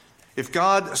If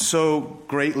God so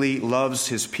greatly loves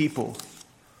his people,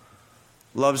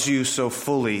 loves you so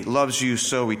fully, loves you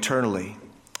so eternally,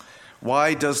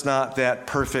 why does not that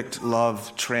perfect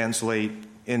love translate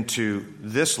into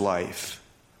this life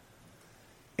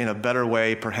in a better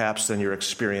way, perhaps, than you're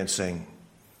experiencing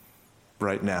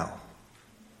right now?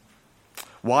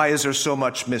 Why is there so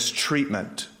much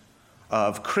mistreatment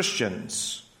of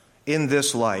Christians in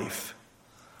this life?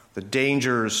 The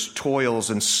dangers, toils,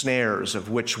 and snares of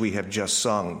which we have just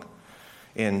sung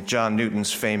in John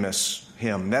Newton's famous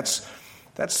hymn. That's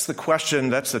the question,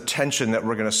 that's the tension that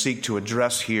we're going to seek to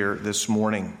address here this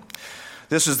morning.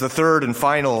 This is the third and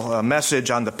final message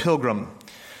on the pilgrim.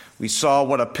 We saw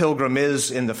what a pilgrim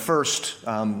is in the first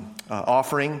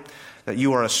offering, that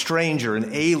you are a stranger, an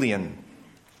alien,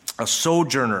 a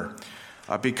sojourner,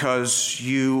 because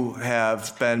you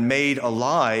have been made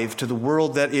alive to the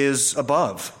world that is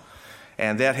above.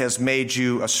 And that has made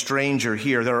you a stranger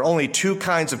here. There are only two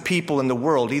kinds of people in the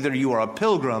world. Either you are a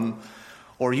pilgrim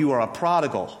or you are a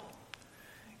prodigal.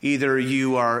 Either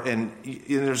you are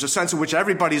there's a sense in which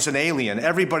everybody's an alien,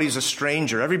 everybody's a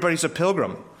stranger, everybody's a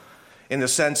pilgrim. In the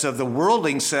sense of the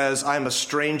worldling says, I'm a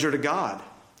stranger to God.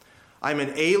 I'm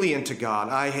an alien to God.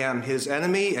 I am his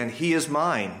enemy and he is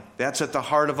mine. That's at the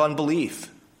heart of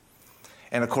unbelief.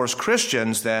 And of course,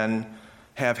 Christians then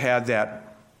have had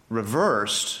that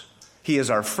reversed. He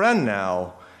is our friend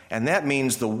now, and that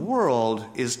means the world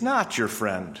is not your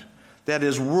friend. That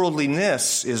is,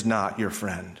 worldliness is not your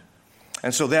friend.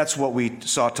 And so that's what we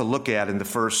sought to look at in the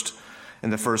first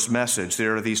message.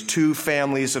 There are these two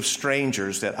families of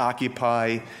strangers that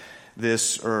occupy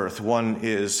this earth. One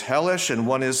is hellish and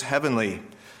one is heavenly,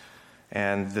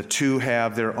 and the two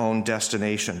have their own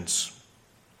destinations.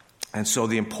 And so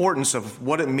the importance of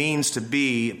what it means to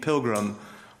be a pilgrim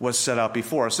was set out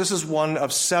before us. This is one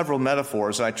of several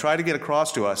metaphors. I try to get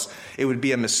across to us, it would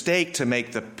be a mistake to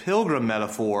make the pilgrim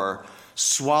metaphor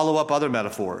swallow up other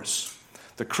metaphors.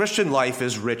 The Christian life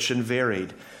is rich and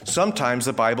varied. Sometimes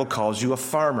the Bible calls you a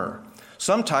farmer.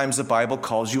 Sometimes the Bible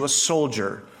calls you a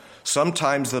soldier.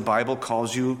 Sometimes the Bible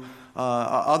calls you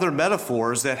other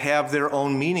metaphors that have their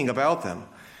own meaning about them.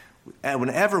 And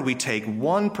whenever we take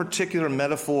one particular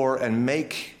metaphor and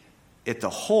make it the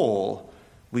whole,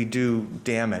 we do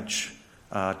damage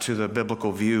to the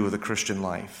biblical view of the Christian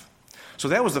life. So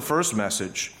that was the first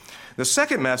message. The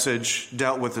second message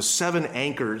dealt with the 7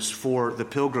 anchors for the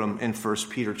pilgrim in 1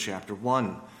 Peter chapter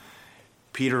 1.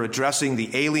 Peter addressing the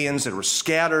aliens that were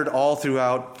scattered all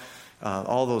throughout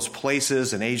all those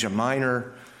places in Asia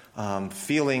Minor,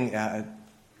 feeling,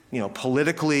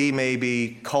 politically,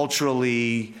 maybe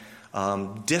culturally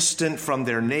distant from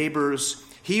their neighbors.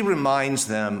 He reminds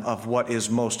them of what is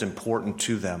most important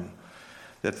to them,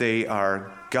 that they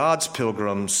are God's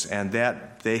pilgrims and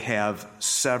that they have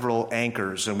several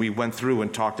anchors. And we went through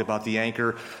and talked about the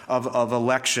anchor of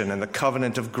election and the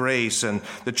covenant of grace and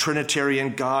the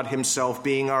Trinitarian God himself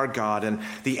being our God, and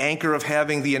the anchor of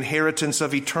having the inheritance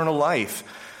of eternal life,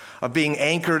 of being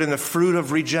anchored in the fruit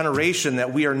of regeneration,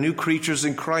 that we are new creatures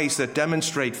in Christ that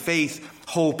demonstrate faith,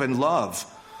 hope, and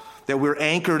love, that we're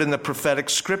anchored in the prophetic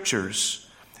scriptures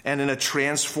and in a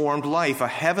transformed life, a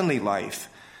heavenly life.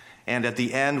 And at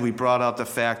the end, we brought out the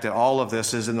fact that all of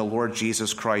this is in the Lord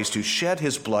Jesus Christ, who shed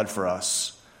his blood for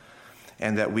us,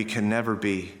 and that we can never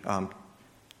be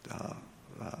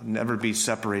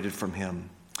separated from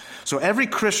him. So every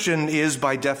Christian is,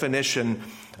 by definition,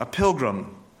 a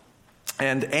pilgrim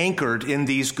and anchored in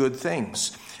these good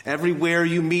things. Everywhere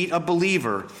you meet a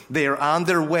believer, they are on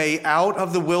their way out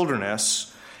of the wilderness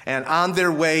and on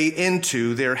their way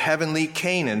into their heavenly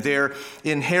Canaan, their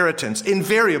inheritance,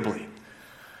 invariably.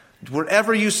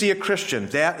 Wherever you see a Christian,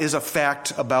 that is a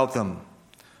fact about them.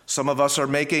 Some of us are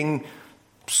making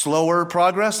slower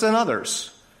progress than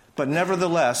others, but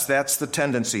nevertheless, that's the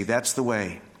tendency, that's the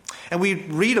way. And we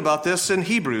read about this in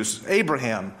Hebrews.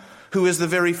 Abraham, who is the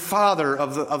very father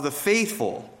of the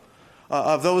faithful,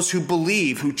 of those who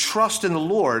believe, who trust in the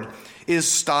Lord, is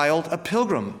styled a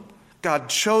pilgrim. God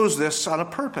chose this on a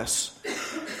purpose.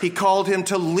 He called him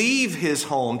to leave his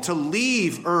home, to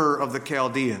leave Ur of the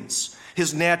Chaldeans,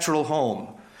 his natural home,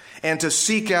 and to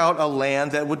seek out a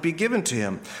land that would be given to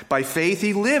him. By faith,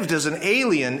 he lived as an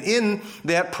alien in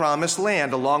that promised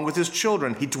land along with his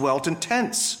children. He dwelt in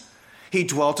tents. He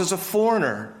dwelt as a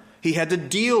foreigner. He had to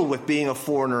deal with being a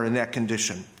foreigner in that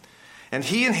condition. And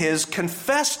he and his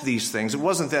confessed these things. It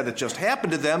wasn't that it just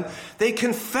happened to them. They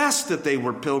confessed that they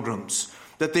were pilgrims,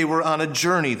 that they were on a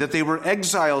journey, that they were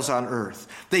exiles on earth.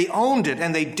 They owned it,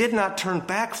 and they did not turn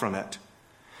back from it.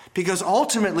 Because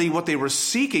ultimately what they were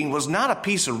seeking was not a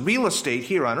piece of real estate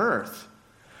here on earth.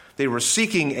 They were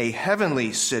seeking a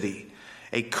heavenly city,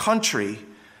 a country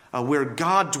where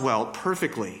God dwelt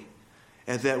perfectly,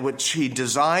 and that which he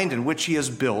designed and which he has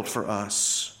built for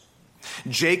us.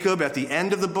 Jacob, at the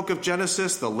end of the book of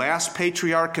Genesis, the last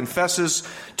patriarch, confesses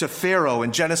to Pharaoh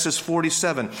in Genesis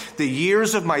 47, "The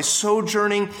years of my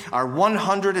sojourning are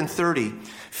 130.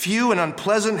 Few and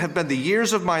unpleasant have been the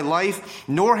years of my life,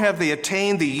 nor have they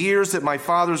attained the years that my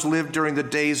fathers lived during the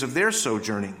days of their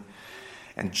sojourning."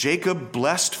 And Jacob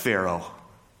blessed Pharaoh.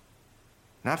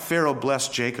 Not Pharaoh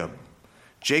blessed Jacob.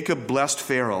 Jacob blessed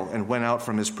Pharaoh and went out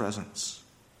from his presence.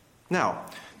 Now,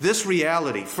 this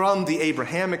reality from the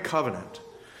Abrahamic covenant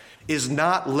is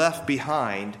not left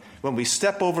behind when we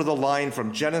step over the line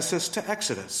from Genesis to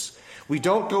Exodus. We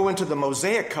don't go into the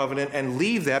Mosaic covenant and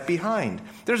leave that behind.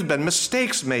 There's been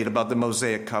mistakes made about the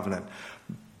Mosaic covenant,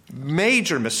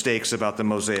 major mistakes about the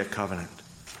Mosaic covenant.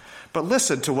 But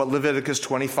listen to what Leviticus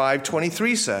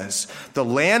 25:23 says. "The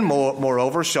land,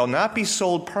 moreover, shall not be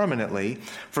sold permanently,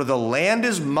 for the land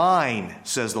is mine,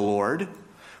 says the Lord.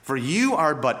 For you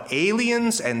are but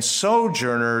aliens and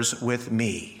sojourners with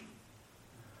me."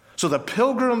 So the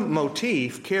pilgrim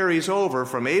motif carries over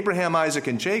from Abraham, Isaac,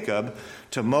 and Jacob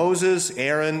to Moses,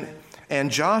 Aaron, and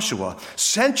Joshua.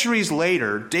 Centuries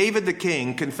later, David the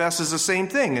king confesses the same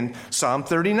thing in Psalm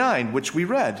 39, which we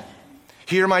read.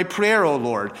 "Hear my prayer, O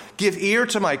Lord. Give ear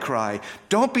to my cry.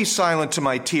 Don't be silent to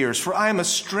my tears, for I am a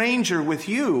stranger with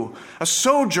you, a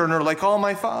sojourner like all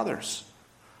my fathers."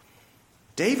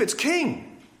 David's king.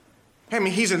 I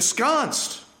mean, he's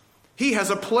ensconced. He has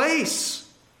a place.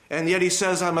 And yet he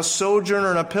says, "I'm a sojourner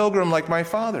and a pilgrim like my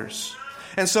fathers."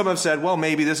 And some have said, well,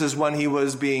 maybe this is when he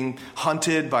was being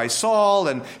hunted by Saul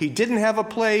and he didn't have a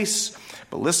place.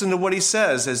 But listen to what he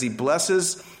says as he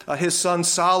blesses his son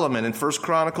Solomon in 1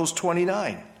 Chronicles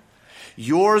 29.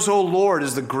 "Yours, O Lord,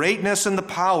 is the greatness and the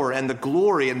power and the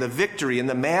glory and the victory and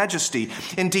the majesty.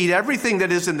 Indeed, everything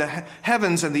that is in the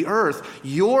heavens and the earth,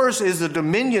 yours is the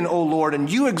dominion, O Lord, and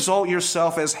you exalt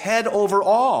yourself as head over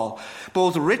all.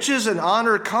 Both riches and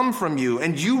honor come from you,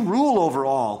 and you rule over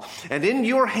all. And in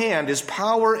your hand is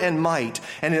power and might,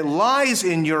 and it lies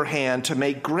in your hand to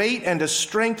make great and to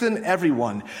strengthen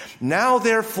everyone. Now,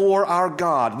 therefore, our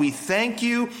God, we thank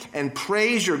you and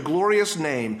praise your glorious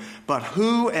name. But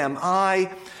who am I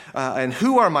and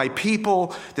who are my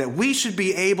people that we should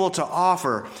be able to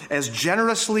offer as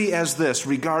generously as this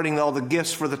regarding all the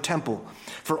gifts for the temple?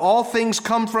 For all things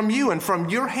come from you, and from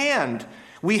your hand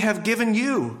we have given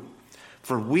you.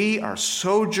 For we are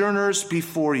sojourners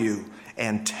before you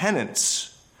and tenants,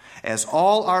 as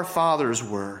all our fathers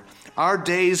were. Our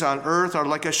days on earth are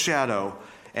like a shadow,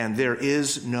 and there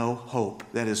is no hope."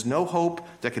 That is, no hope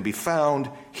that can be found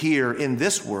here in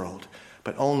this world,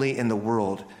 but only in the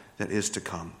world that is to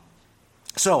come.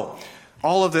 So,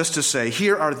 all of this to say,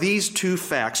 here are these two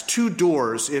facts, two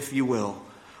doors, if you will.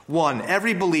 One,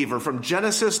 every believer from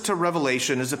Genesis to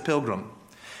Revelation is a pilgrim.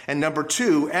 And number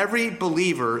two, every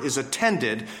believer is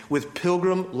attended with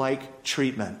pilgrim-like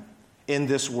treatment in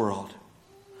this world.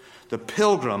 The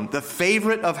pilgrim, the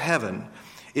favorite of heaven,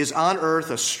 is on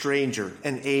earth a stranger,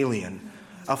 an alien,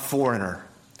 a foreigner.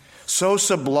 So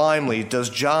sublimely does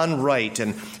John write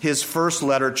in his first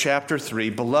letter, chapter 3,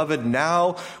 "Beloved,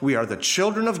 now we are the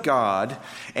children of God,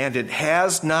 and it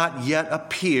has not yet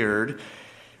appeared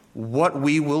what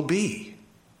we will be."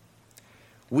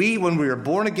 We, when we are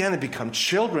born again and become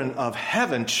children of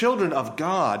heaven, children of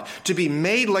God, to be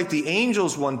made like the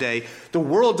angels one day, the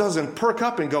world doesn't perk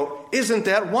up and go, "Isn't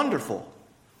that wonderful?"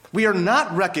 We are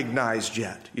not recognized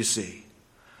yet, you see.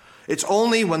 It's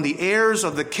only when the heirs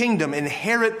of the kingdom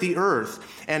inherit the earth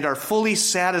and are fully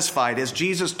satisfied, as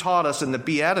Jesus taught us in the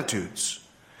Beatitudes.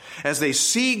 As they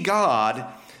see God,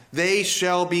 they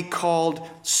shall be called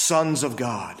sons of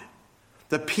God.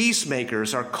 The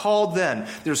peacemakers are called then.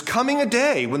 There's coming a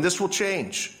day when this will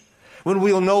change, when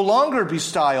we will no longer be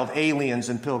styled aliens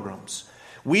and pilgrims.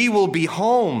 We will be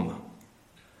home,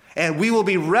 and we will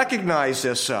be recognized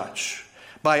as such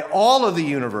by all of the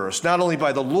universe, not only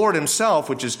by the Lord himself,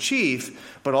 which is chief,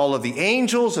 but all of the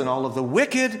angels and all of the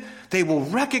wicked. They will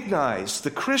recognize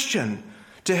the Christian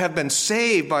to have been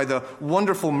saved by the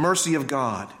wonderful mercy of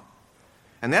God.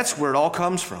 And that's where it all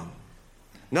comes from.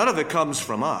 None of it comes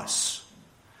from us.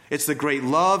 It's the great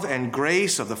love and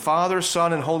grace of the Father,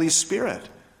 Son, and Holy Spirit.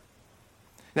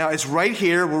 Now, it's right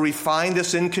here where we find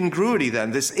this incongruity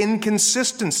then, this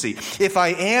inconsistency. If I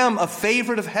am a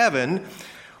favorite of heaven,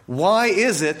 why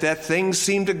is it that things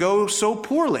seem to go so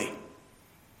poorly?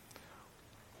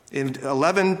 In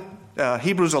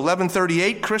Hebrews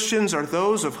 11:38, Christians are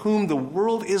those of whom the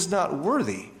world is not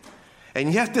worthy.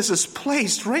 And yet this is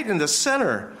placed right in the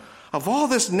center of all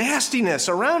this nastiness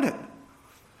around it.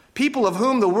 People of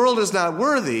whom the world is not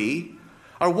worthy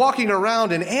are walking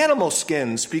around in animal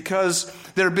skins because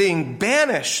they're being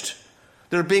banished.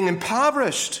 They're being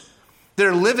impoverished.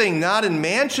 They're living not in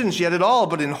mansions yet at all,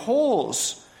 but in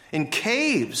holes, in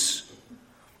caves.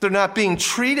 They're not being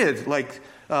treated like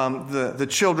the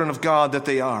children of God that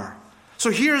they are. So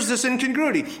here's this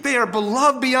incongruity. They are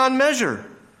beloved beyond measure.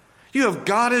 You have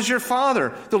God as your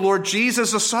Father. The Lord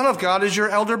Jesus, the Son of God, is your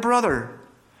elder brother.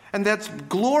 And that's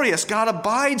glorious. God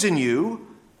abides in you.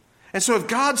 And so if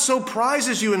God so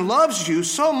prizes you and loves you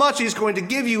so much, he's going to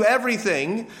give you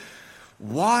everything.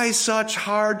 Why such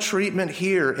hard treatment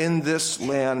here in this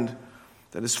land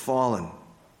that is fallen?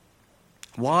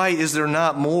 Why is there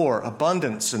not more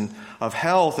abundance and of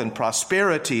health and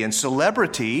prosperity and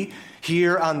celebrity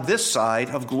here on this side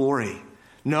of glory?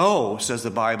 No, says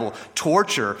the Bible,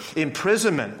 torture,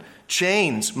 imprisonment,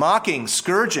 chains, mockings,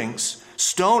 scourgings,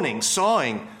 stoning,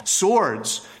 sawing,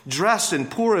 swords, dressed in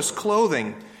poorest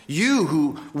clothing, you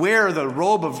who wear the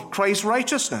robe of Christ's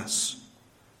righteousness,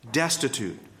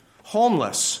 destitute,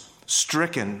 homeless,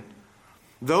 stricken.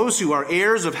 Those who are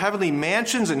heirs of heavenly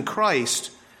mansions in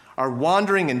Christ are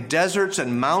wandering in deserts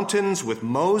and mountains with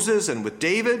Moses and with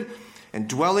David, and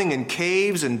dwelling in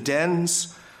caves and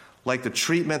dens, like the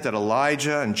treatment that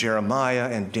Elijah and Jeremiah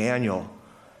and Daniel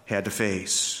had to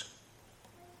face.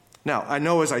 Now, I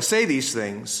know as I say these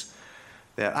things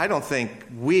that I don't think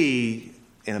we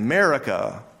in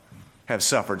America have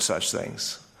suffered such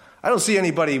things. I don't see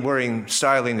anybody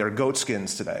styling their goat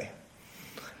skins today.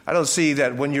 I don't see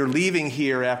that when you're leaving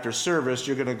here after service,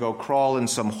 you're going to go crawl in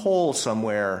some hole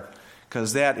somewhere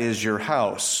because that is your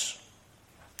house.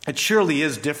 It surely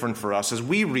is different for us as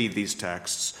we read these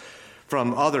texts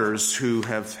from others who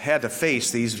have had to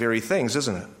face these very things,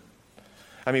 isn't it?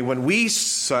 I mean, when we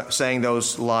sang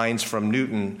those lines from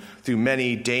Newton, through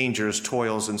many dangers,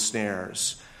 toils, and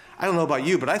snares, I don't know about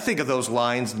you, but I think of those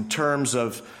lines in terms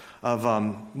of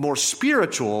more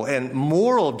spiritual and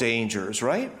moral dangers,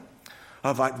 right?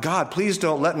 Of God, please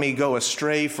don't let me go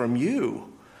astray from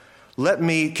you. Let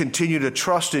me continue to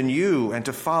trust in you and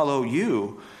to follow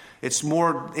you. It's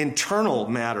more internal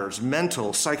matters,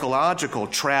 mental, psychological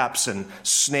traps and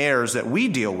snares that we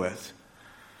deal with.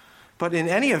 But in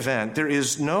any event, there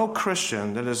is no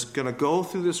Christian that is going to go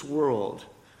through this world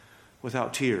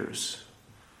without tears,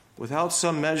 without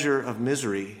some measure of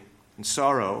misery and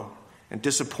sorrow and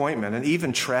disappointment, and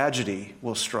even tragedy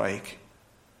will strike.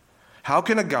 How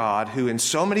can a God who in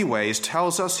so many ways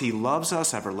tells us he loves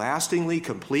us everlastingly,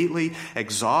 completely,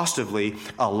 exhaustively,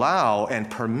 allow and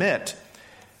permit,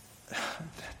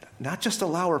 not just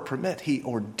allow or permit, he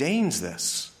ordains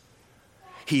this.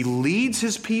 He leads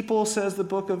his people, says the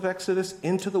book of Exodus,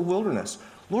 into the wilderness.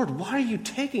 Lord, why are you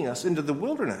taking us into the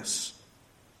wilderness?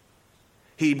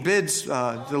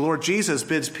 The Lord Jesus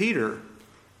bids Peter,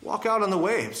 walk out on the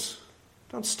waves.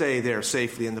 Don't stay there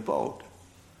safely in the boat.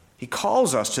 He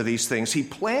calls us to these things. He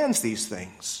plans these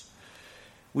things.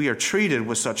 We are treated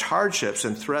with such hardships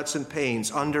and threats and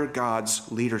pains under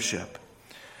God's leadership.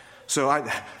 So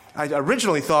I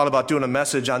originally thought about doing a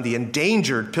message on the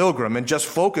endangered pilgrim and just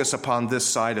focus upon this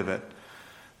side of it.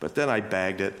 But then I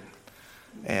bagged it.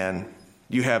 And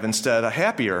you have instead a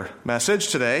happier message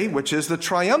today, which is the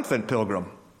triumphant pilgrim.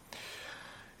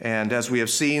 And as we have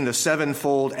seen, the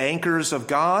sevenfold anchors of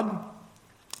God,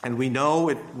 and we know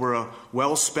it were a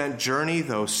well-spent journey,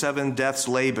 though 7 deaths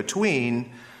lay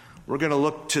between, we're going to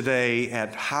look today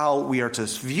at how we are to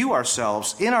view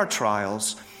ourselves in our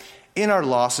trials, in our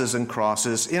losses and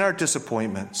crosses, in our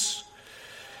disappointments.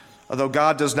 Although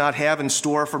God does not have in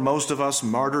store for most of us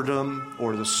martyrdom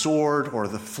or the sword or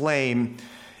the flame,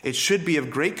 it should be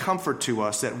of great comfort to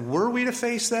us that were we to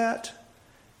face that,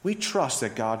 we trust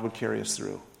that God would carry us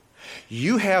through.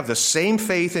 You have the same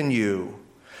faith in you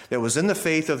that was in the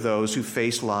faith of those who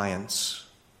faced lions.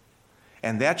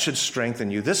 And that should strengthen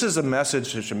you. This is a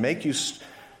message that should make you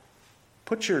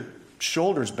put your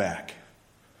shoulders back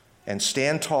and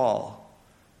stand tall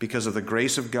because of the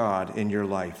grace of God in your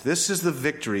life. This is the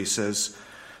victory, says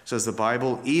the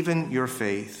Bible, even your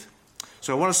faith.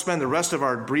 So I want to spend the rest of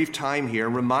our brief time here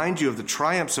and remind you of the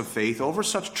triumphs of faith over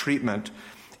such treatment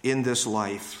in this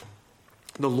life.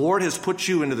 The Lord has put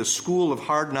you into the school of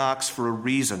hard knocks for a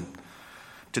reason.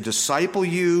 To disciple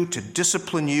you, to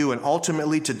discipline you, and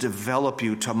ultimately to develop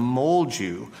you, to mold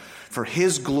you for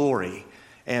his glory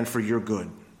and for your good.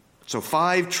 So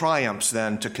 5 triumphs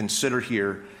then to consider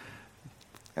here,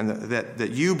 and that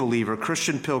you, believer,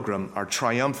 Christian pilgrim, are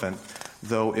triumphant,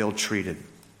 though ill-treated.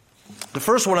 The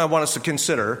first one I want us to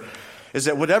consider is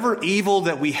that whatever evil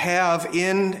that we have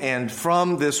in and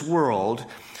from this world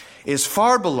is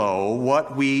far below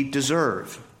what we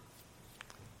deserve.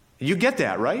 You get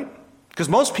that, right? Because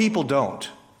most people don't.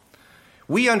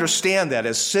 We understand that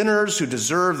as sinners who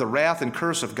deserve the wrath and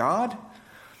curse of God,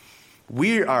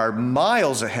 we are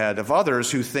miles ahead of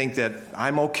others who think that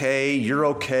I'm okay, you're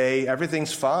okay,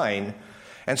 everything's fine.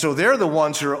 And so they're the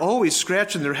ones who are always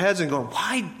scratching their heads and going,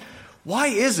 why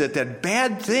is it that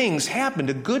bad things happen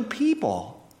to good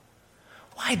people?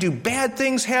 Why do bad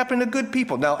things happen to good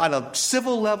people? Now, on a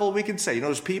civil level, we can say,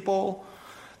 there's people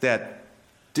that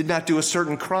did not do a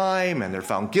certain crime and they're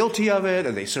found guilty of it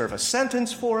and they serve a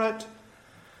sentence for it.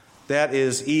 That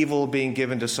is evil being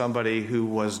given to somebody who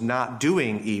was not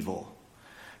doing evil.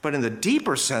 But in the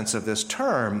deeper sense of this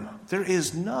term, there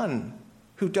is none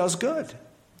who does good.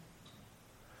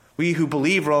 We who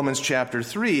believe Romans chapter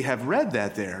 3 have read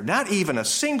that there. Not even a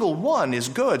single one is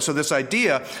good. So this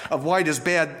idea of why does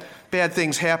bad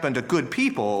things happen to good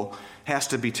people has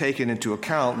to be taken into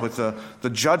account with the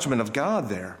judgment of God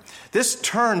there. This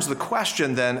turns the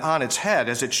question then on its head,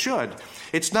 as it should.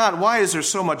 It's not why is there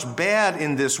so much bad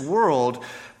in this world,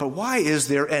 but why is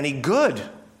there any good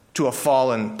to a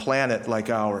fallen planet like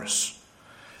ours?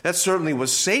 That certainly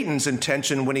was Satan's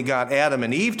intention when he got Adam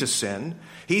and Eve to sin.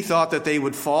 He thought that they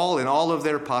would fall in all of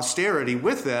their posterity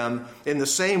with them in the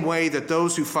same way that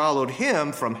those who followed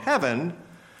him from heaven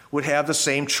would have the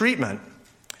same treatment.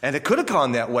 And it could have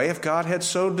gone that way if God had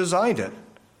so designed it.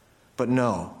 But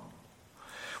no.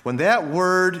 When that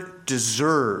word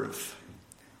deserve,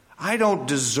 I don't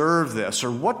deserve this,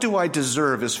 or what do I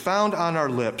deserve, is found on our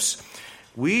lips,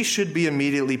 we should be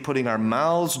immediately putting our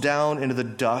mouths down into the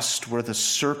dust where the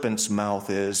serpent's mouth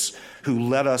is, who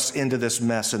led us into this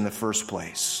mess in the first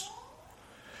place.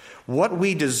 What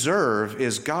we deserve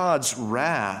is God's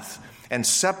wrath and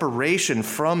separation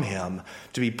from him,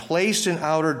 to be placed in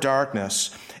outer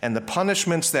darkness, and the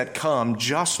punishments that come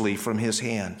justly from his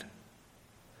hand.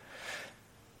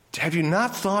 Have you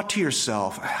not thought to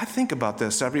yourself, I think about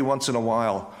this every once in a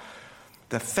while,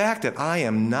 the fact that I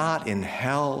am not in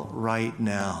hell right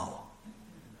now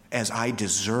as I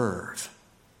deserve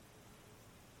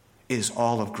is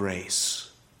all of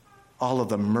grace, all of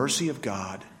the mercy of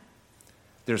God.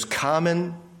 There's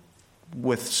common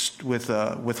withholding,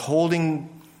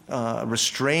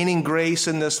 restraining grace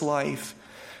in this life,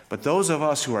 but those of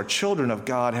us who are children of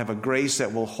God have a grace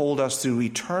that will hold us through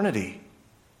eternity,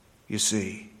 you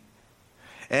see.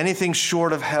 Anything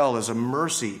short of hell is a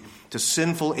mercy to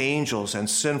sinful angels and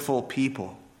sinful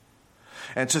people.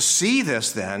 And to see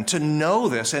this then, to know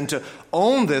this, and to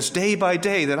own this day by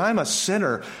day, that I'm a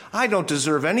sinner, I don't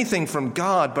deserve anything from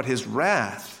God but his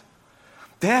wrath,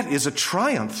 that is a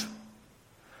triumph.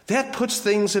 That puts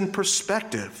things in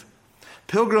perspective.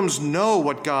 Pilgrims know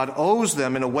what God owes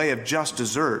them in a way of just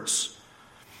deserts.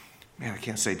 Man, I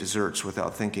can't say deserts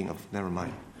without thinking of, never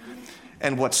mind.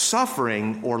 And what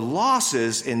suffering or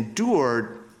losses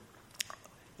endured,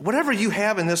 whatever you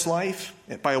have in this life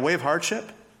by a way of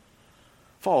hardship,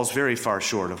 falls very far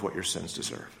short of what your sins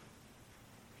deserve.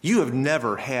 You have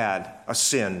never had a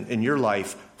sin in your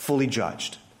life fully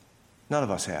judged. None of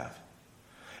us have.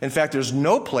 In fact, there's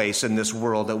no place in this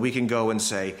world that we can go and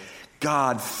say,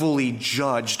 God fully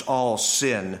judged all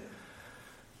sin,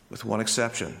 with one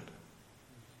exception,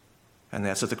 and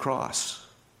that's at the cross.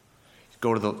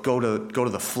 Go to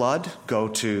the flood. Go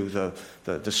to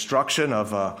the destruction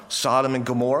of Sodom and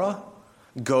Gomorrah.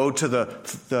 Go to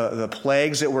the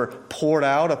plagues that were poured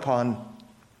out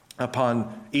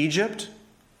upon Egypt.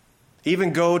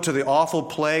 Even go to the awful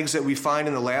plagues that we find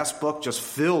in the last book, just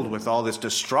filled with all this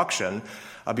destruction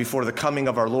before the coming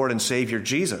of our Lord and Savior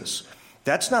Jesus.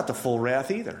 That's not the full wrath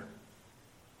either.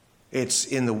 It's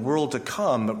in the world to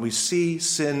come, but we see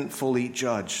sin fully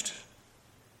judged.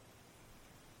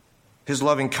 His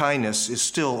loving kindness is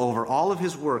still over all of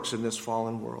his works in this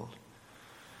fallen world.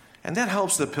 And that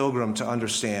helps the pilgrim to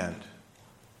understand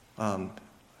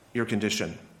your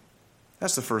condition.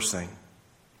 That's the first thing.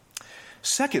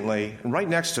 Secondly, and right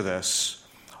next to this,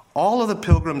 all of the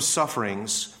pilgrim's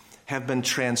sufferings have been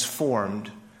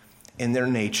transformed in their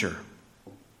nature.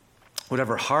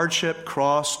 Whatever hardship,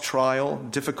 cross, trial,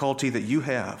 difficulty that you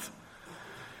have,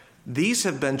 these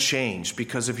have been changed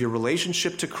because of your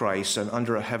relationship to Christ and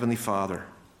under a heavenly Father.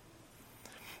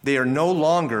 They are no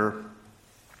longer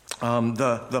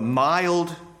the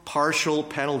mild, partial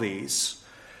penalties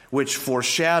which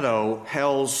foreshadow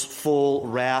hell's full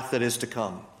wrath that is to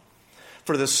come.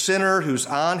 For the sinner who's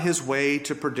on his way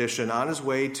to perdition, on his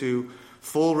way to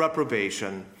full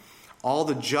reprobation, all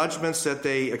the judgments that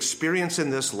they experience in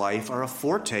this life are a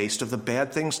foretaste of the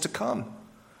bad things to come.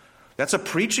 That's a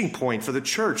preaching point for the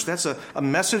church. That's a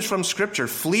message from Scripture.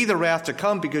 Flee the wrath to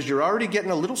come because you're already getting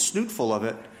a little snootful of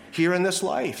it here in this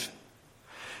life.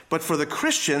 But for the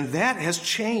Christian, that has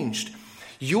changed.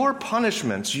 Your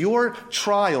punishments, your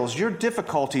trials, your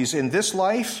difficulties in this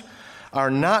life are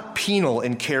not penal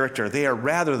in character. They are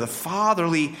rather the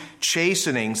fatherly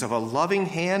chastenings of a loving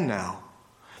hand now.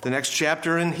 The next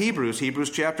chapter in Hebrews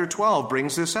chapter 12,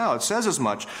 brings this out. It says as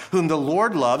much. Whom the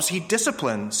Lord loves, he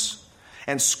disciplines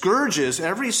and scourges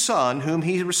every son whom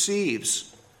he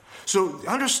receives. So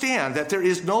understand that there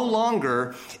is no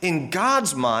longer in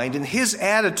God's mind, in his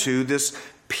attitude, this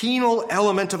penal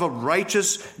element of a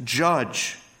righteous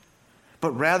judge,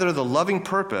 but rather the loving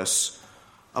purpose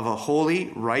of a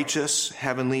holy, righteous,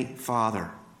 heavenly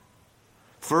Father.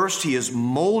 First, he is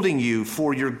molding you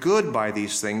for your good by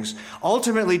these things,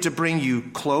 ultimately to bring you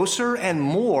closer and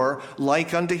more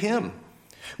like unto him.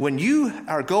 When you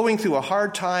are going through a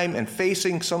hard time and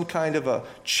facing some kind of a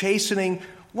chastening,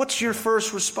 what's your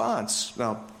first response?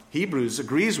 Now, Hebrews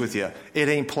agrees with you. It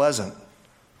ain't pleasant.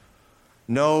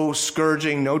 No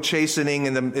scourging, no chastening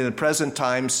in the present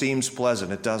time seems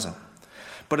pleasant. It doesn't.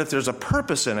 But if there's a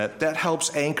purpose in it, that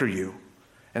helps anchor you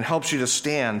and helps you to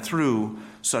stand through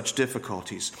such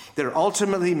difficulties. They're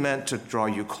ultimately meant to draw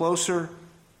you closer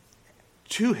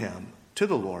to him, to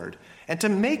the Lord, and to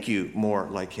make you more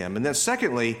like him. And then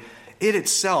secondly, it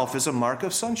itself is a mark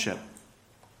of sonship.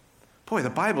 Boy, the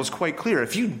Bible is quite clear.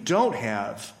 If you don't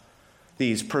have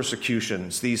these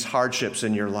persecutions, these hardships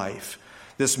in your life,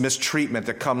 this mistreatment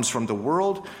that comes from the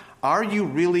world, are you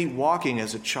really walking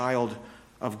as a child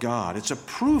of God? It's a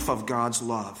proof of God's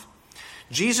love.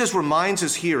 Jesus reminds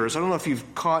his hearers, I don't know if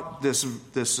you've caught this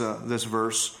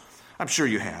verse, I'm sure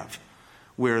you have,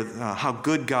 where how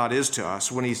good God is to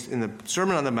us. When he's in the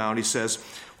Sermon on the Mount, he says,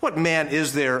 what man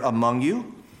is there among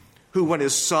you who, when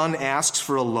his son asks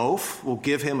for a loaf, will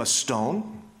give him a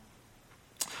stone?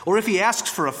 Or if he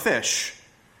asks for a fish,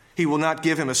 he will not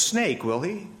give him a snake, will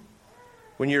he?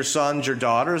 When your sons, your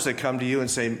daughters, they come to you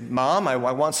and say, Mom, I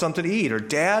want something to eat, or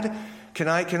Dad, can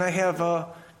I have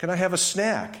a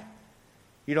snack?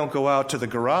 You don't go out to the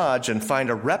garage and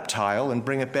find a reptile and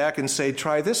bring it back and say,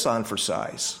 try this on for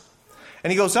size.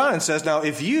 And he goes on and says, now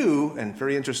if you, and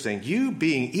very interesting, you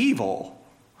being evil,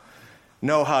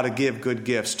 know how to give good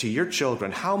gifts to your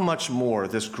children, how much more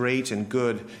this great and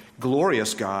good,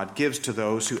 glorious God gives to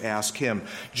those who ask him.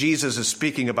 Jesus is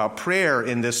speaking about prayer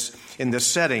in this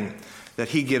setting, that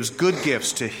he gives good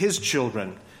gifts to his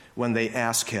children when they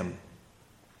ask him.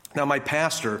 Now, my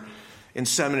pastor in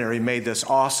seminary made this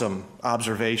awesome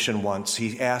observation once.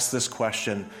 He asked this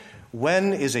question,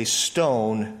 when is a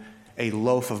stone a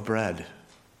loaf of bread?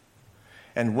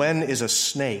 And when is a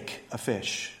snake a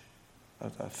fish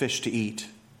to eat?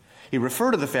 He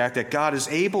referred to the fact that God is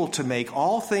able to make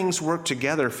all things work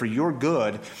together for your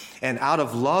good and out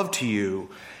of love to you,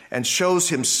 and shows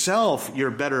himself your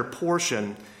better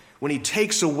portion when he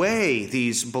takes away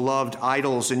these beloved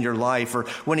idols in your life, or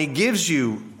when he gives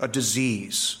you a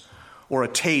disease or a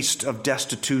taste of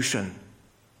destitution.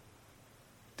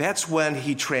 That's when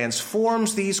he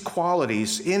transforms these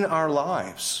qualities in our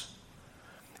lives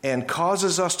and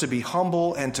causes us to be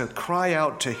humble and to cry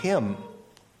out to him.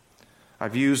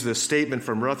 I've used this statement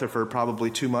from Rutherford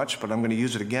probably too much, but I'm going to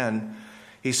use it again.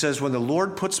 He says, when the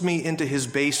Lord puts me into his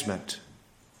basement,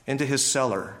 into his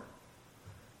cellar,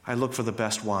 I look for the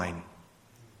best wine.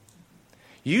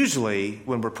 Usually,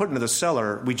 when we're put into the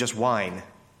cellar, we just whine.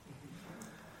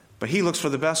 But he looks for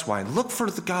the best wine. Look for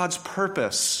God's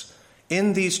purpose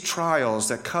in these trials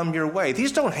that come your way.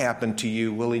 These don't happen to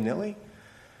you willy-nilly.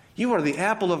 You are the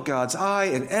apple of God's eye,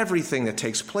 and everything that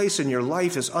takes place in your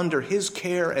life is under his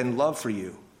care and love for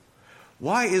you.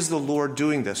 Why is the Lord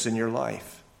doing this in your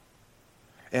life?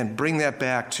 And bring that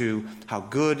back to how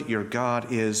good your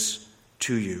God is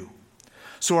to you.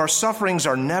 So our sufferings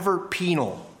are never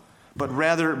penal, but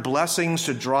rather blessings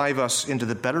to drive us into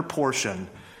the better portion,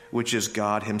 which is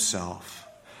God himself.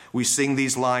 We sing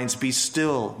these lines, be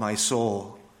still, my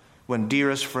soul, when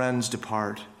dearest friends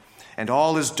depart, and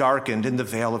all is darkened in the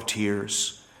vale of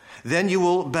tears. Then you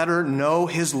will better know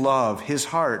his love, his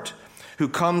heart, who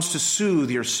comes to soothe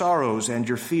your sorrows and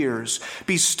your fears.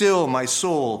 Be still, my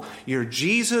soul, your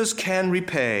Jesus can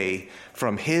repay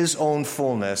from his own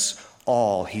fullness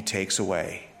all he takes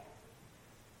away.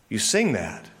 You sing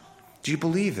that. Do you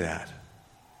believe that?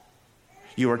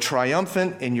 You are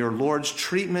triumphant in your Lord's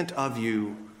treatment of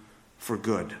you for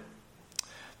good.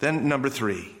 Then number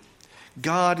 3,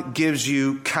 God gives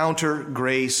you counter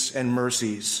grace and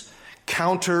mercies,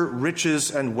 counter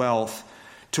riches and wealth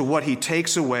to what he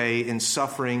takes away in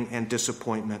suffering and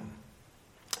disappointment.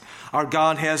 Our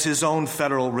God has his own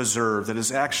Federal Reserve that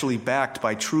is actually backed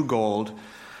by true gold,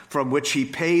 from which he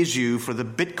pays you for the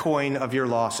Bitcoin of your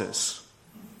losses.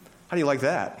 How do you like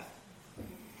that?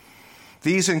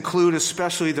 These include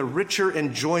especially the richer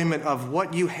enjoyment of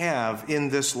what you have in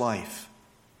this life.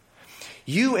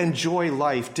 You enjoy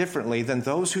life differently than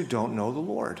those who don't know the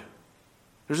Lord.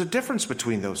 There's a difference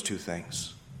between those two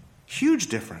things. Huge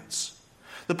difference.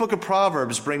 The book of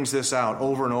Proverbs brings this out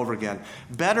over and over again.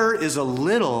 Better is a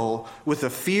little with the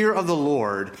fear of the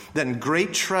Lord than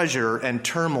great treasure and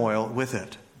turmoil with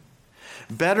it.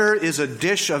 Better is a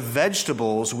dish of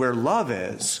vegetables where love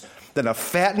is than a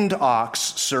fattened ox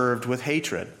served with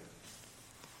hatred.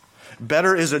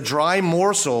 Better is a dry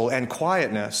morsel and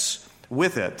quietness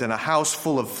with it than a house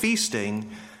full of feasting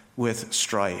with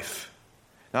strife.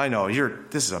 Now I know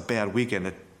this is a bad weekend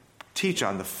to teach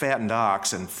on the fattened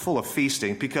ox and full of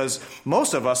feasting, because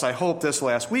most of us, I hope, this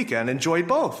last weekend enjoyed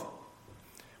both.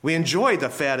 We enjoyed the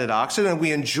fatted oxen and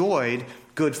we enjoyed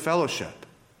good fellowship.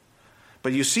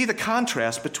 But you see the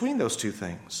contrast between those two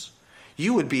things.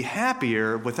 You would be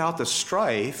happier without the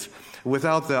strife,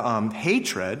 without the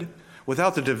hatred,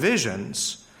 without the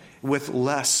divisions, with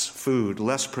less food,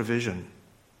 less provision.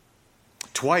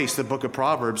 Twice the book of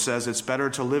Proverbs says it's better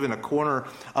to live in a corner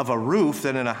of a roof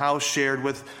than in a house shared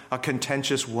with a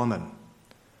contentious woman.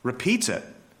 Repeats it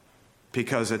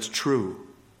because it's true.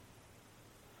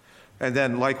 And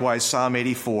then likewise Psalm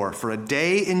 84, for a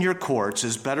day in your courts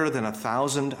is better than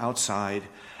 1,000 outside.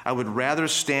 I would rather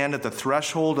stand at the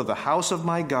threshold of the house of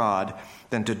my God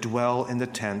than to dwell in the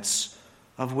tents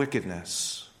of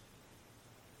wickedness.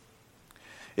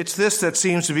 It's this that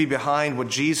seems to be behind what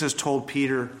Jesus told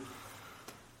Peter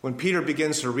when Peter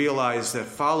begins to realize that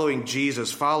following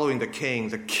Jesus, following the King,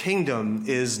 the kingdom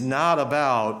is not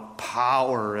about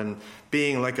power and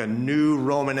being like a new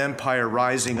Roman Empire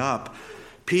rising up.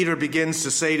 Peter begins to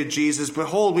say to Jesus,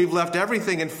 behold, we've left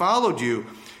everything and followed you.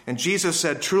 And Jesus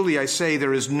said, truly I say,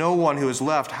 there is no one who has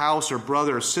left house or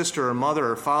brother or sister or mother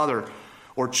or father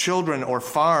or children or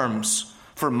farms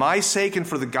for my sake and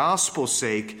for the gospel's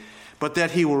sake, but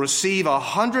that he will receive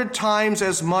 100 times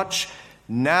as much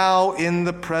now in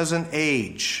the present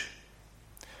age,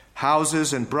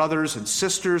 houses and brothers and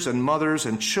sisters and mothers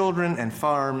and children and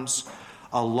farms,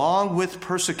 along with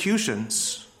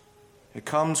persecutions. It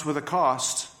comes with a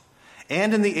cost.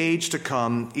 And in the age to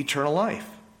come, eternal life.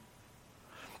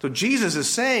 So Jesus is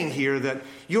saying here that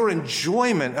your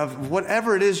enjoyment of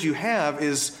whatever it is you have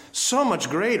is so much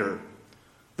greater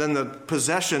than the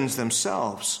possessions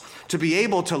themselves. To be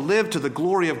able to live to the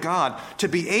glory of God, to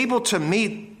be able to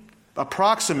meet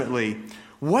approximately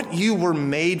what you were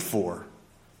made for,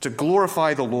 to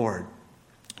glorify the Lord,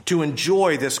 to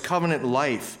enjoy this covenant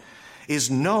life,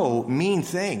 is no mean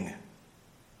thing.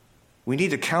 We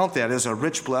need to count that as a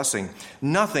rich blessing.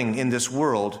 Nothing in this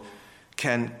world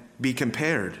can be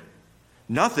compared.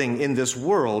 Nothing in this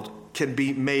world can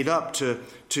be made up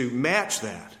to match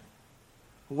that.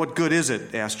 What good is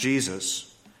it, asked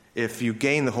Jesus, if you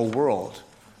gain the whole world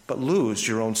but lose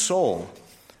your own soul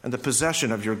and the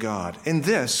possession of your God? In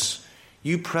this,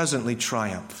 you presently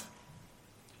triumph.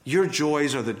 Your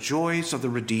joys are the joys of the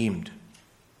redeemed.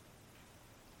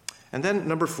 And then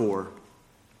number 4,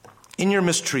 in your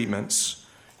mistreatments,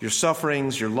 your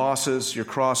sufferings, your losses, your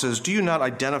crosses, do you not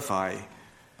identify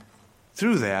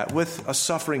through that with a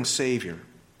suffering Savior?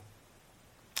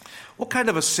 What kind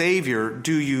of a Savior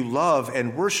do you love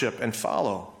and worship and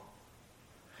follow,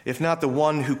 if not the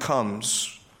one who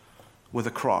comes with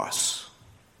a cross?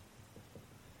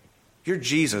 Your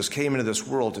Jesus came into this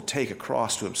world to take a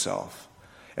cross to himself.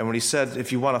 And when he said,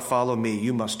 if you want to follow me,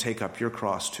 you must take up your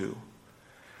cross too.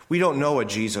 We don't know a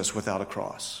Jesus without a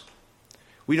cross.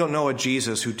 We don't know a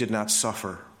Jesus who did not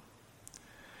suffer.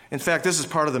 In fact, this is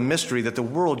part of the mystery that the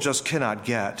world just cannot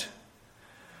get.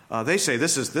 They say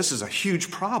this is a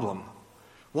huge problem.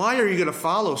 Why are you going to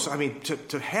follow?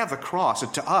 To have the cross,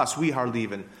 and to us, we hardly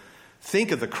even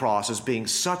think of the cross as being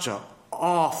such an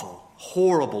awful,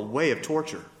 horrible way of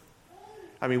torture.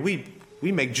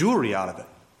 We make jewelry out of it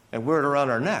and wear it around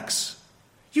our necks.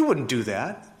 You wouldn't do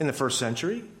that in the first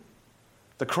century.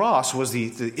 The cross was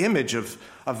the image of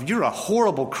you're a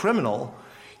horrible criminal.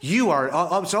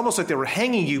 It's almost like they were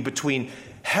hanging you between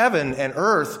heaven and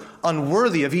earth,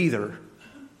 unworthy of either.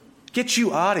 Get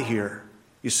you out of here,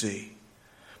 you see.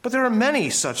 But there are many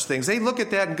such things. They look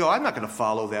at that and go, I'm not going to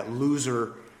follow that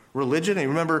loser religion. And you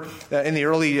remember in the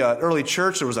early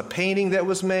church, there was a painting that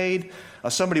was made.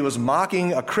 Somebody was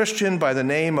mocking a Christian by the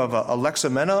name of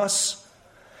Alexamenos.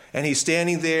 And he's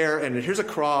standing there, and here's a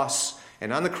cross,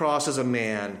 and on the cross is a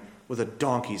man with a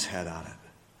donkey's head on it.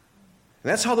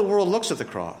 And that's how the world looks at the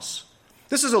cross.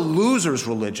 This is a loser's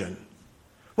religion.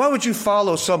 Why would you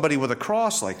follow somebody with a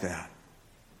cross like that?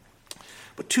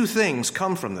 But two things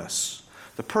come from this.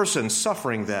 The person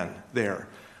suffering there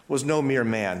was no mere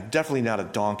man, definitely not a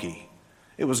donkey.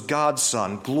 It was God's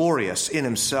Son, glorious in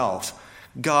himself,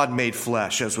 God made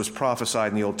flesh, as was prophesied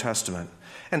in the Old Testament.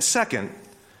 And second,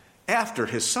 after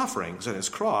his sufferings and his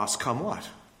cross come what?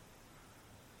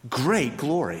 Great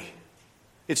glory.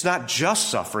 It's not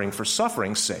just suffering for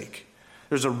suffering's sake.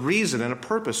 There's a reason and a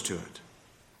purpose to it.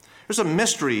 There's a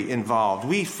mystery involved.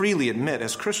 We freely admit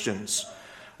as Christians,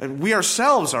 and we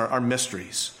ourselves are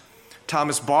mysteries.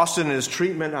 Thomas Boston, in his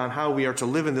treatment on how we are to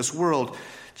live in this world,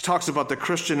 talks about the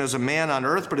Christian as a man on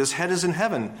earth, but his head is in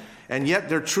heaven, and yet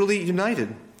they're truly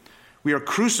united. We are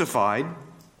crucified,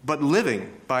 but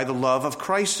living by the love of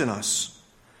Christ in us.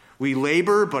 We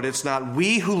labor, but it's not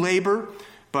we who labor,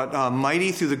 but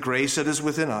mighty through the grace that is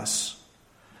within us.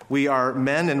 We are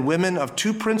men and women of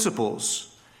two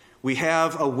principles. We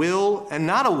have a will and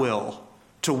not a will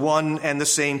to one and the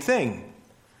same thing.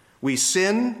 We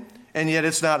sin, and yet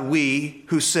it's not we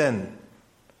who sin.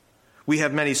 We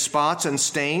have many spots and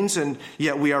stains, and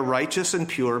yet we are righteous and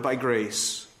pure by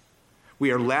grace.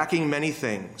 We are lacking many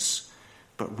things,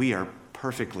 but we are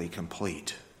perfectly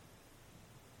complete.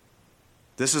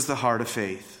 This is the heart of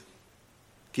faith.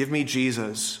 Give me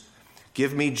Jesus.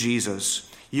 Give me Jesus.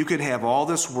 You can have all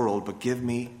this world, but give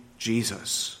me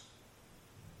Jesus.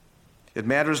 It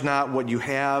matters not what you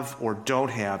have or don't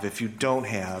have if you don't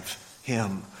have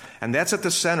him. And that's at the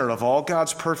center of all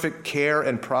God's perfect care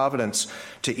and providence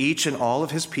to each and all of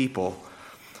his people.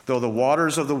 Though the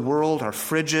waters of the world are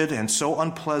frigid and so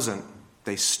unpleasant,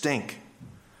 they stink.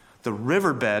 The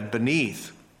riverbed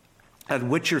beneath, at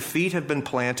which your feet have been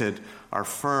planted, are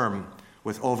firm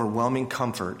with overwhelming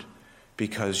comfort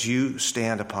because you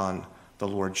stand upon the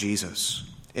Lord Jesus.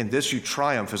 In this you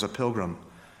triumph as a pilgrim,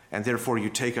 and therefore you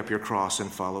take up your cross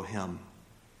and follow him.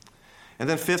 And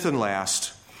then fifth and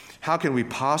last, how can we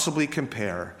possibly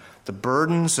compare the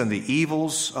burdens and the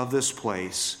evils of this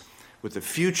place with the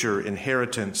future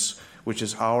inheritance which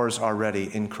is ours already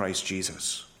in Christ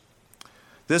Jesus?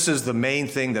 This is the main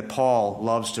thing that Paul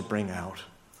loves to bring out.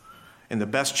 In the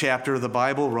best chapter of the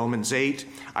Bible, Romans 8,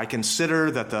 I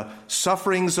consider that the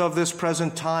sufferings of this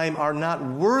present time are not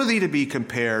worthy to be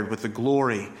compared with the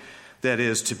glory that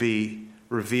is to be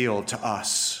revealed to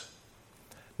us.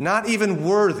 Not even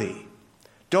worthy.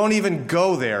 Don't even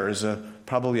go there is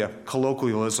probably a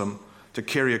colloquialism to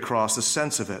carry across the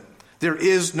sense of it. There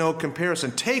is no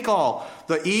comparison. Take all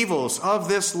the evils of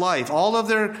this life, all of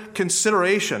their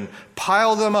consideration,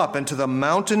 pile them up into the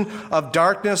mountain of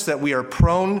darkness that we are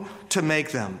prone to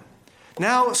make them.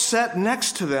 Now set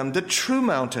next to them the true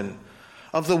mountain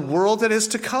of the world that is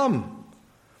to come.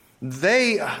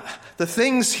 The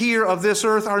things here of this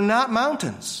earth are not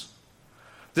mountains.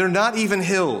 They're not even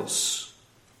hills.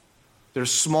 They're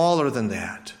smaller than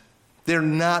that. They're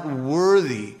not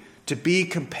worthy to be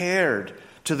compared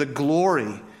to the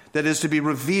glory that is to be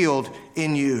revealed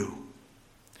in you.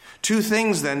 Two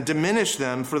things then diminish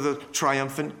them for the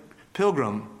triumphant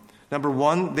pilgrim. Number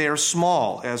one, they are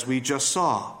small, as we just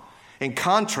saw, in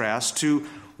contrast to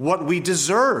what we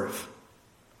deserve.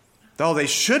 Though they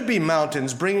should be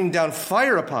mountains bringing down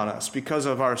fire upon us because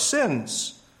of our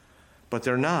sins, but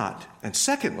they're not. And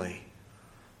secondly,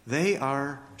 they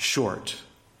are short.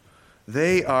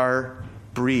 They are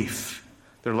brief.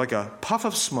 They're like a puff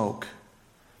of smoke.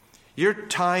 Your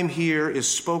time here is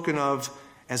spoken of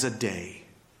as a day,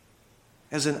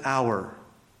 as an hour.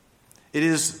 It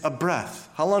is a breath.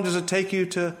 How long does it take you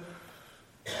to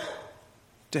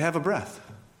have a breath?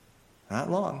 Not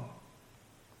long.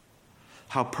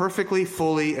 How perfectly,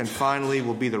 fully, and finally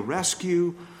will be the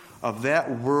rescue of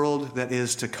that world that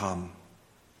is to come.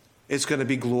 It's going to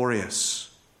be glorious.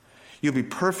 You'll be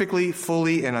perfectly,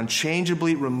 fully, and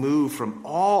unchangeably removed from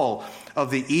all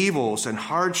of the evils and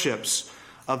hardships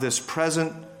of this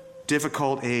present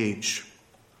difficult age.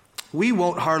 We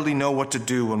won't hardly know what to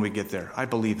do when we get there. I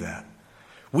believe that.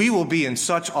 We will be in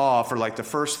such awe for like the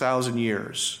first 1,000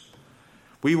 years.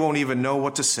 We won't even know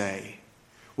what to say.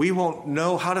 We won't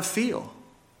know how to feel.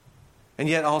 And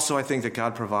yet also I think that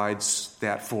God provides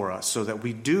that for us so that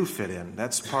we do fit in.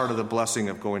 That's part of the blessing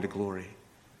of going to glory.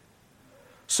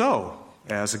 So,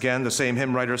 as again the same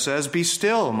hymn writer says, "Be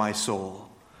still, my soul.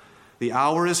 The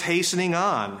hour is hastening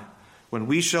on when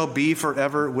we shall be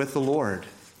forever with the Lord.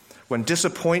 When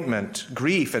disappointment,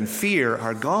 grief, and fear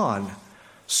are gone,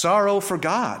 sorrow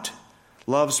forgot,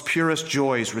 love's purest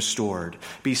joys restored.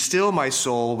 Be still, my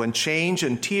soul, when change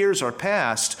and tears are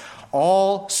past,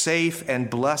 all safe and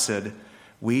blessed,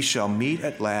 we shall meet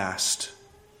at last."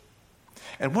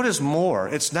 And what is more,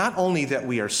 it's not only that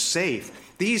we are safe.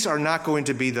 These are not going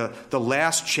to be the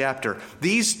last chapter.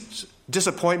 These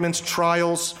disappointments,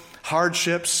 trials,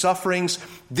 hardships, sufferings,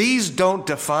 these don't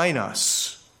define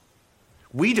us.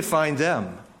 We define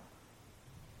them.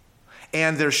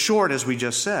 And they're short, as we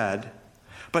just said.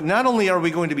 But not only are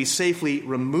we going to be safely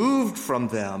removed from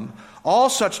them, all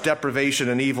such deprivation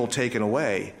and evil taken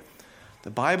away, the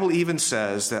Bible even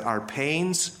says that our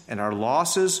pains and our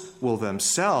losses will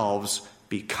themselves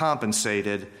be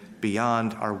compensated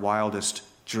beyond our wildest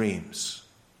dreams.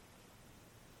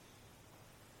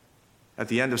 At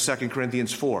the end of 2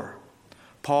 Corinthians 4,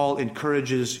 Paul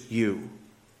encourages you.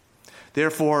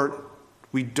 Therefore,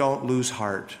 we don't lose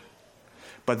heart.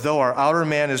 But though our outer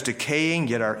man is decaying,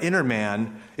 yet our inner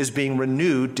man is being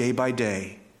renewed day by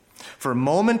day. For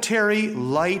momentary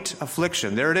light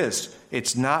affliction, there it is,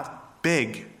 it's not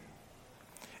big,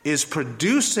 is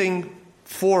producing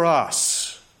for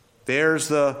us, there's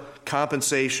the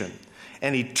compensation,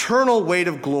 an eternal weight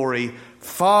of glory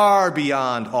far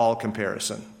beyond all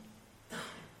comparison.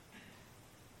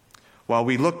 While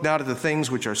we look not at the things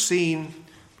which are seen,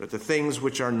 but at the things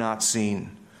which are not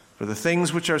seen. For the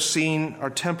things which are seen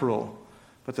are temporal,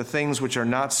 but the things which are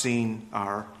not seen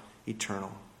are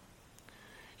eternal.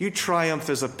 You triumph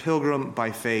as a pilgrim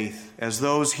by faith, as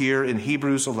those here in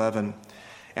Hebrews 11,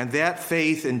 and that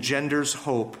faith engenders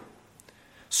hope.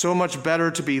 So much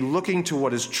better to be looking to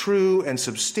what is true and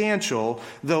substantial,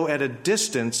 though at a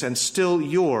distance and still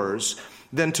yours,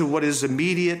 than to what is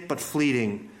immediate but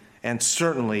fleeting and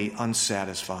certainly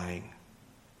unsatisfying.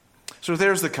 So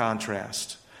there's the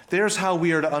contrast. There's how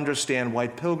we are to understand why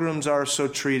pilgrims are so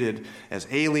treated as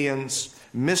aliens,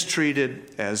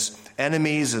 mistreated as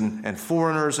enemies and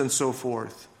foreigners and so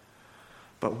forth.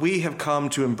 But we have come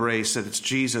to embrace that it's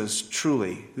Jesus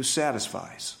truly who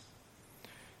satisfies.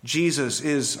 Jesus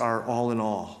is our all in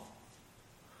all.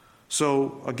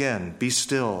 So again, be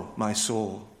still, my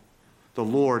soul. The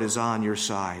Lord is on your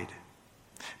side.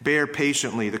 Bear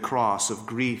patiently the cross of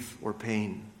grief or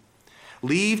pain.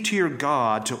 Leave to your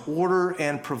God to order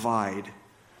and provide.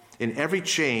 In every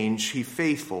change, he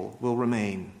faithful will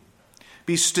remain.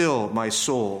 Be still, my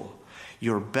soul.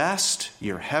 Your best,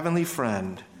 your heavenly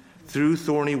friend, through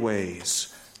thorny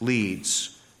ways,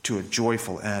 leads to a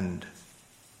joyful end.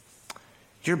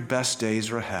 Your best days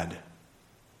are ahead.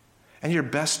 And your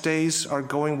best days are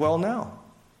going well now.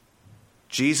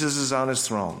 Jesus is on his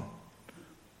throne.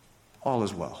 All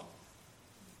is well.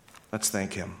 Let's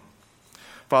thank him.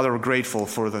 Father, we're grateful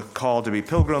for the call to be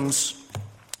pilgrims.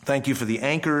 Thank you for the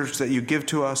anchors that you give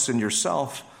to us in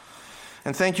yourself.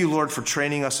 And thank you, Lord, for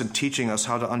training us and teaching us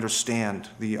how to understand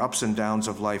the ups and downs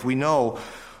of life. We know,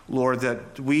 Lord,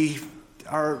 that we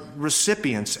are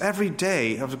recipients every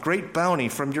day of a great bounty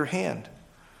from your hand.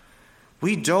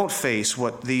 We don't face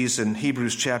what these in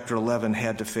Hebrews chapter 11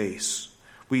 had to face.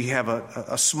 We have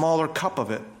a smaller cup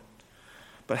of it.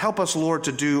 But help us, Lord,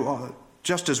 to do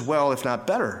just as well, if not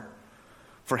better,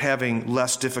 for having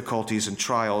less difficulties and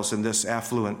trials in this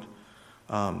affluent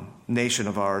nation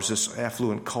of ours, this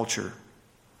affluent culture.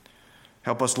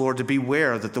 Help us, Lord, to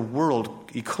beware that the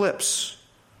world eclipses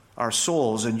our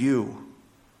souls and you,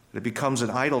 that it becomes an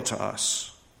idol to us.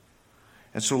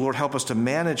 And so, Lord, help us to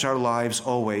manage our lives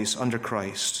always under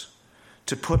Christ,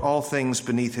 to put all things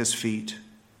beneath his feet,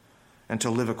 and to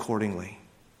live accordingly.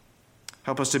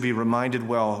 Help us to be reminded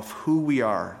well of who we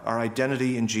are, our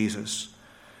identity in Jesus,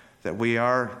 that we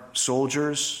are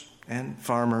soldiers and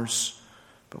farmers,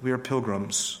 but we are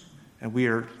pilgrims, and we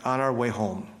are on our way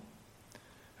home.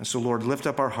 And so, Lord, lift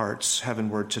up our hearts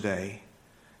heavenward today,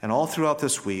 and all throughout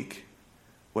this week,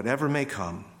 whatever may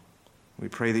come, we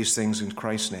pray these things in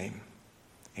Christ's name.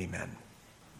 Amen.